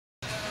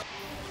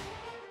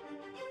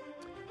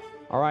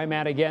All right,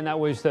 Matt, again, that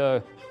was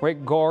the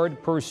great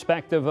Gard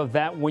perspective of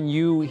that. When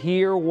you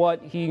hear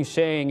what he's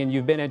saying, and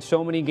you've been at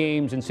so many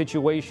games and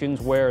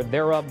situations where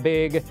they're up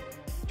big,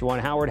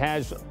 Juwan Howard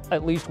has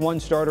at least one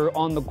starter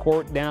on the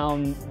court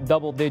down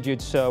double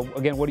digits.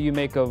 Again, what do you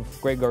make of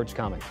Greg Gard's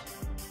comments?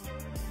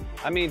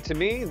 I mean, to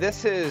me,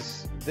 this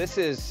is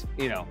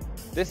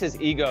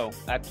ego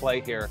at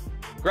play here.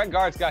 Greg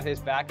Gard's got his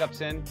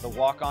backups in, the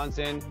walk-ons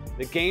in.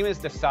 The game is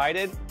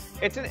decided.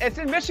 It's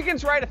in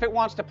Michigan's right if it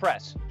wants to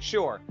press,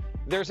 sure.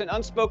 There's an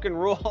unspoken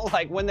rule,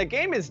 like when the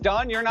game is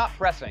done, you're not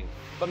pressing.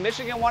 But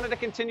Michigan wanted to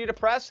continue to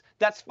press.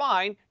 That's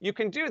fine. You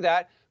can do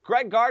that.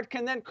 Greg Gard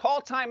can then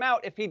call timeout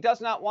if he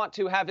does not want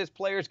to have his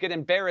players get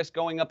embarrassed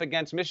going up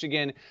against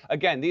Michigan.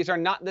 Again, this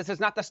is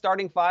not the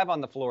starting five on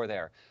the floor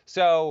there.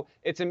 So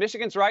it's in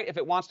Michigan's right if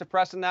it wants to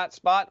press in that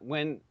spot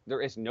when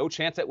there is no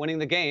chance at winning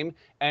the game.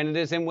 And it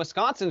is in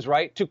Wisconsin's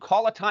right to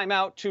call a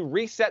timeout to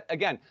reset.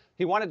 Again,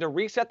 he wanted to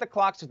reset the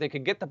clock so they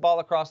could get the ball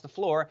across the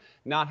floor,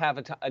 not have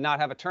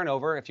a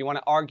turnover. If you want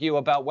to argue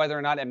about whether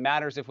or not it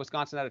matters if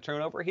Wisconsin had a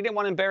turnover, he didn't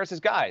want to embarrass his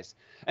guys.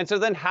 And so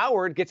then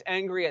Howard gets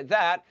angry at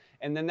that.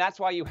 And then that's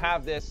why you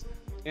have this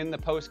in the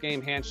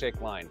post-game handshake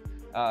line.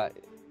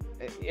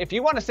 If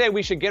you want to say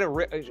we should get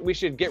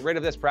rid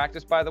of this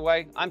practice, by the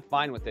way, I'm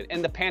fine with it.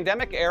 In the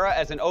pandemic era,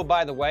 as an oh,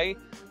 by the way,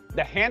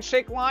 the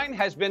handshake line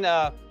has been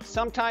a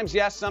sometimes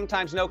yes,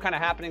 sometimes no kind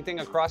of happening thing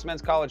across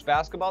men's college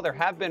basketball. There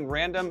have been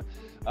random,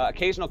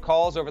 occasional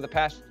calls over the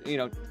past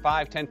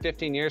 5, 10,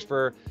 15 years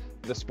for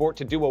the sport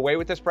to do away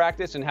with this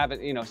practice and have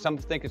it, some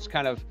think it's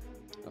kind of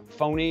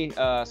phony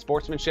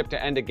sportsmanship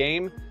to end a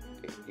game.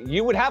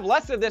 You would have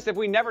less of this if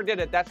we never did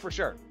it, that's for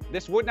sure.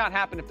 This would not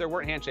happen if there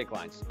weren't handshake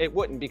lines. It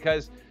wouldn't,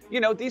 because,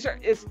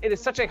 it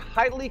is such a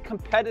highly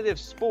competitive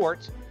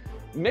sport.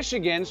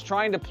 Michigan's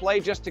trying to play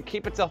just to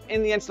keep itself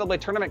in the NCAA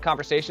tournament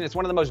conversation. It's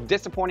one of the most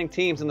disappointing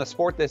teams in the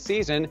sport this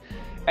season.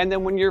 And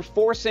then when you're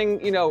forcing,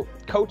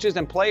 coaches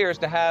and players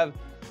to have,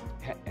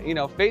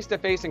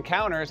 face-to-face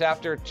encounters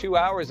after 2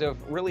 hours of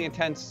really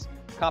intense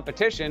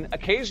competition,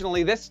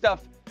 occasionally this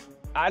stuff,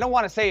 I don't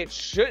want to say it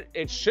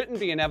shouldn't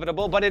be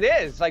inevitable, but it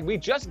is. Like, we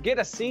just get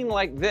a scene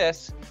like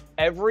this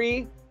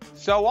every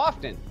so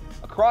often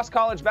across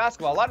college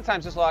basketball. A lot of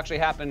times this will actually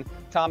happen,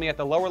 Tommy, at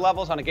the lower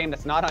levels on a game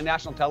that's not on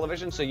national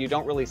television, so you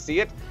don't really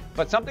see it.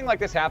 But something like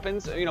this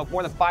happens,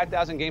 more than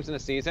 5,000 games in a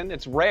season.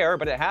 It's rare,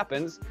 but it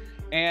happens,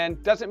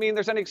 and doesn't mean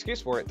there's any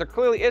excuse for it. There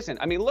clearly isn't.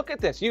 I mean, look at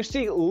this. You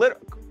see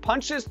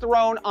punches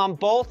thrown on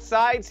both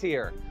sides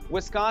here.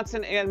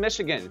 Wisconsin and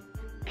Michigan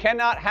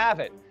cannot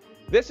have it.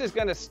 This is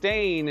going to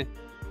stain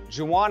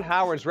Juwan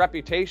Howard's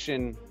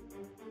reputation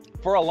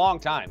for a long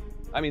time.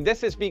 I mean,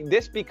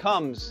 this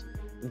becomes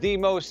the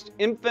most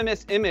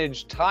infamous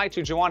image tied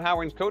to Juwan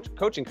Howard's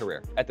coaching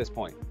career at this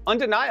point.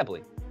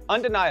 Undeniably.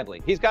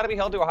 He's got to be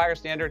held to a higher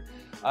standard.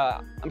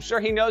 I'm sure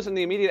he knows in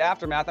the immediate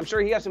aftermath. I'm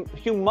sure he has some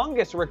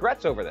humongous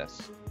regrets over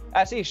this,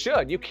 as he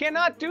should. You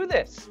cannot do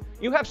this.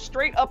 You have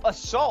straight up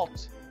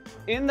assault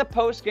in the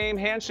post-game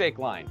handshake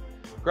line.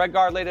 Greg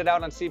Gard laid it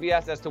out on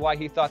CBS as to why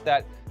he thought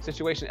that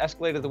situation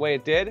escalated the way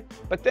it did.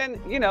 But then,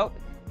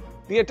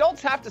 the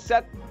adults have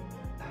to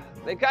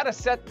they got to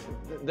set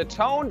the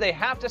tone. They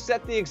have to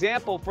set the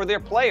example for their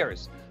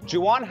players.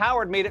 Juwan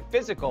Howard made it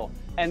physical.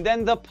 And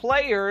then the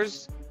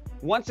players,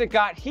 once it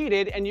got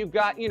heated and you've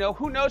got,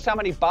 who knows how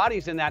many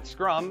bodies in that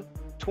scrum,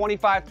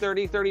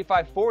 25-30,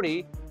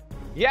 35-40.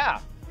 Yeah,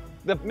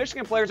 the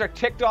Michigan players are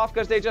ticked off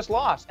because they just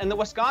lost. And the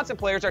Wisconsin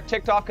players are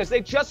ticked off because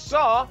they just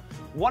saw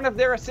one of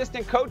their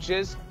assistant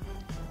coaches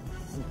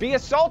be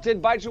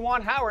assaulted by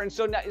Juwan Howard. And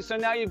so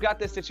now you've got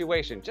this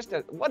situation.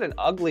 What an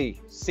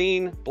ugly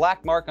scene,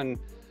 black mark on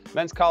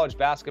men's college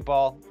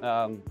basketball.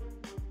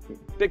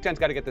 Big Ten's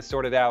got to get this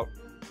sorted out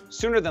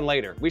sooner than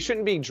later. We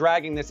shouldn't be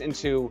dragging this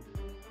into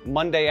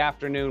Monday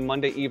afternoon,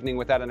 Monday evening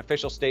without an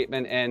official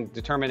statement and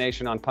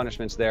determination on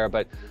punishments there.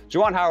 But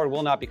Juwan Howard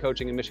will not be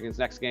coaching in Michigan's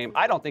next game.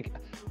 I don't think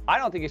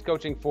he's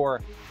coaching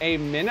for a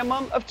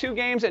minimum of 2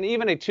 games, and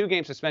even a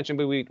 2-game suspension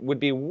would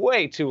be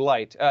way too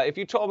light. If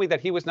you told me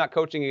that he was not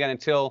coaching again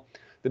until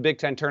the Big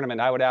Ten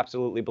tournament, I would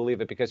absolutely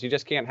believe it, because you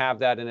just can't have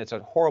that, and it's a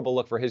horrible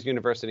look for his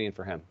university and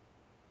for him.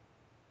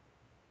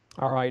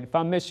 All right. If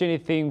I missed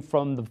anything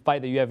from the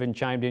fight that you haven't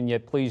chimed in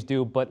yet, please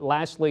do. But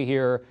lastly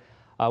here,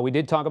 we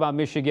did talk about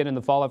Michigan and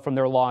the fallout from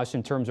their loss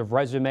in terms of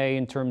resume,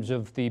 in terms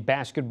of the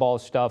basketball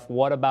stuff.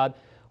 What about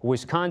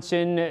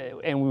Wisconsin?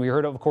 And we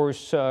heard, of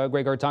course,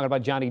 Greg Gard talking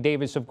about Johnny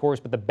Davis, of course,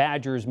 but the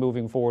Badgers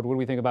moving forward. What do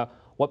we think about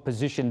what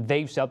position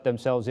they've set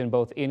themselves in,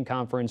 both in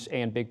conference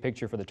and big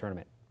picture for the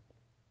tournament?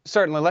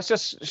 Certainly. Let's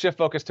just shift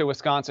focus to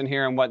Wisconsin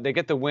here and what they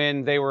get the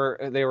win. They were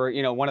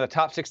one of the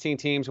top 16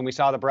 teams when we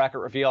saw the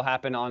bracket reveal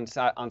happen on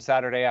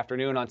Saturday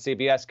afternoon on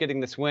CBS. Getting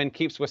this win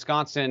keeps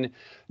Wisconsin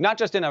not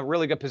just in a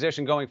really good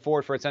position going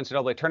forward for its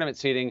NCAA tournament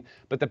seeding,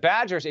 but the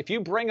Badgers, if you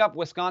bring up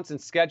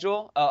Wisconsin's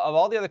schedule of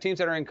all the other teams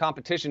that are in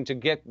competition to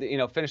get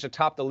finish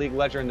atop the league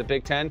ledger in the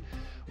Big Ten,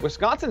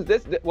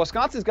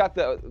 Wisconsin's got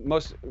the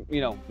most,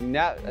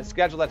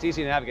 schedule that's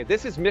easy to navigate.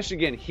 This is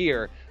Michigan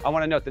here. I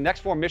want to note the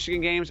next 4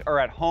 Michigan games are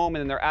at home,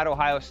 and then they're at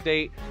Ohio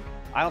State.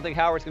 I don't think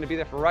Howard's going to be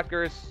there for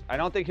Rutgers. I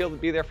don't think he'll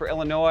be there for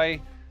Illinois.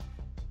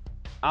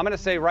 I'm going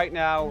to say right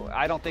now,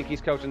 I don't think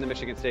he's coaching the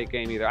Michigan State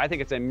game either. I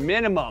think it's a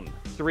minimum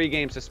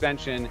 3-game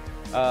suspension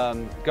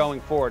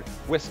going forward.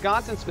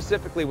 Wisconsin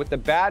specifically with the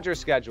Badgers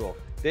schedule,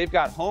 they've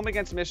got home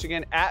against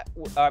Michigan,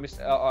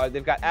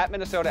 they've got at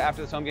Minnesota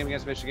after this home game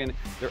against Michigan.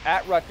 They're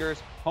at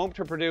Rutgers, home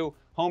to Purdue,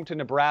 home to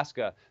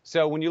Nebraska.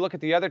 So when you look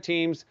at the other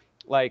teams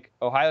like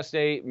Ohio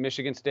State,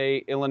 Michigan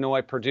State,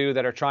 Illinois, Purdue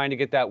that are trying to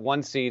get that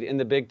 1 seed in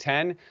the Big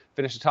Ten,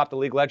 finish atop the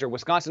league ledger,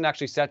 Wisconsin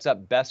actually sets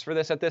up best for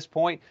this at this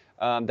point.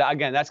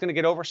 Again, that's going to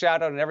get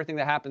overshadowed and everything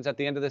that happens at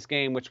the end of this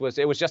game,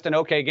 it was just an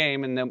okay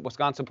game, and then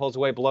Wisconsin pulls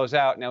away, blows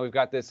out. Now we've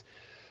got this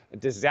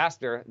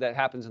disaster that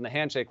happens in the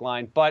handshake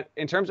line. But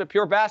in terms of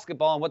pure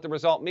basketball and what the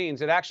result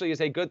means, it actually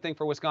is a good thing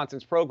for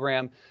Wisconsin's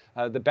program.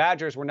 The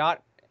Badgers were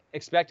not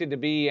expected to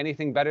be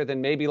anything better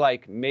than maybe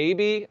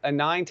a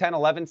 9, 10,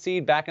 11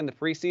 seed back in the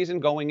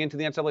preseason going into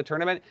the NCAA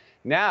tournament.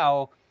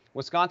 Now,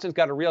 Wisconsin's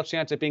got a real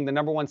chance at being the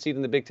 #1 seed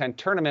in the Big Ten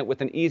tournament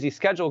with an easy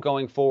schedule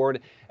going forward.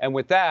 And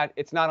with that,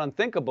 it's not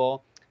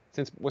unthinkable,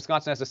 since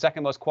Wisconsin has the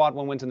second most quad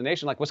 1 wins in the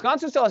nation. Like,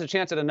 Wisconsin still has a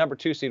chance at a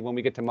 #2 seed when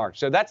we get to March.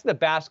 So that's the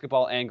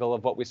basketball angle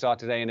of what we saw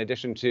today, in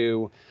addition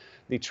to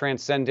the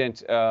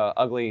transcendent,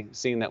 ugly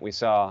scene that we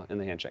saw in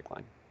the handshake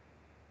line.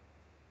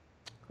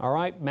 All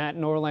right, Matt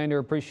Norlander,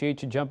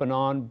 appreciate you jumping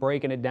on,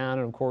 breaking it down,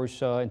 and of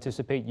course,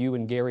 anticipate you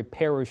and Gary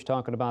Parrish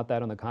talking about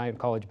that on the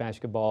college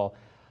basketball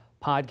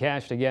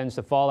podcast. Again, it's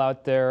the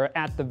fallout there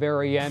at the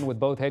very end with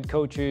both head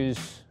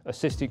coaches,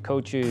 assistant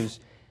coaches,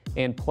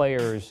 and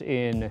players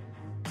in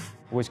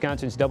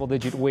Wisconsin's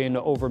double-digit win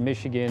over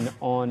Michigan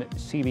on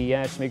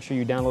CBS. Make sure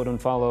you download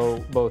and follow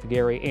both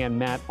Gary and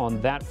Matt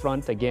on that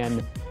front.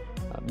 Again,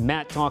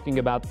 Matt talking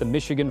about the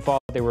Michigan fall.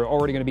 They were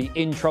already going to be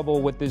in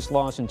trouble with this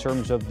loss in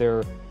terms of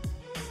their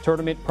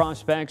tournament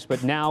prospects,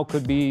 but now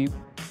could be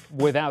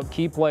without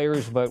key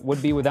players, but would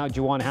be without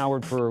Juwan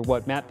Howard for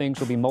what Matt thinks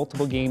will be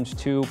multiple games,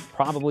 2,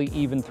 probably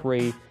even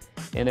 3.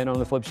 And then on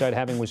the flip side,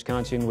 having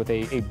Wisconsin with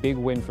a big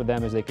win for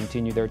them as they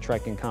continue their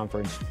trek in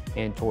conference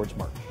and towards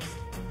March.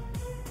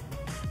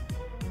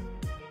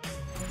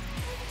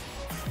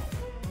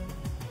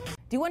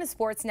 Do you want a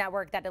sports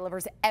network that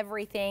delivers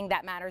everything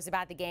that matters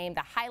about the game?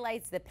 The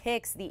highlights, the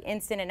picks, the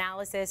instant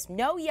analysis,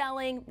 no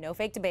yelling, no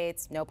fake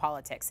debates, no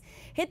politics.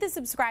 Hit the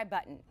subscribe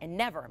button and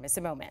never miss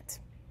a moment.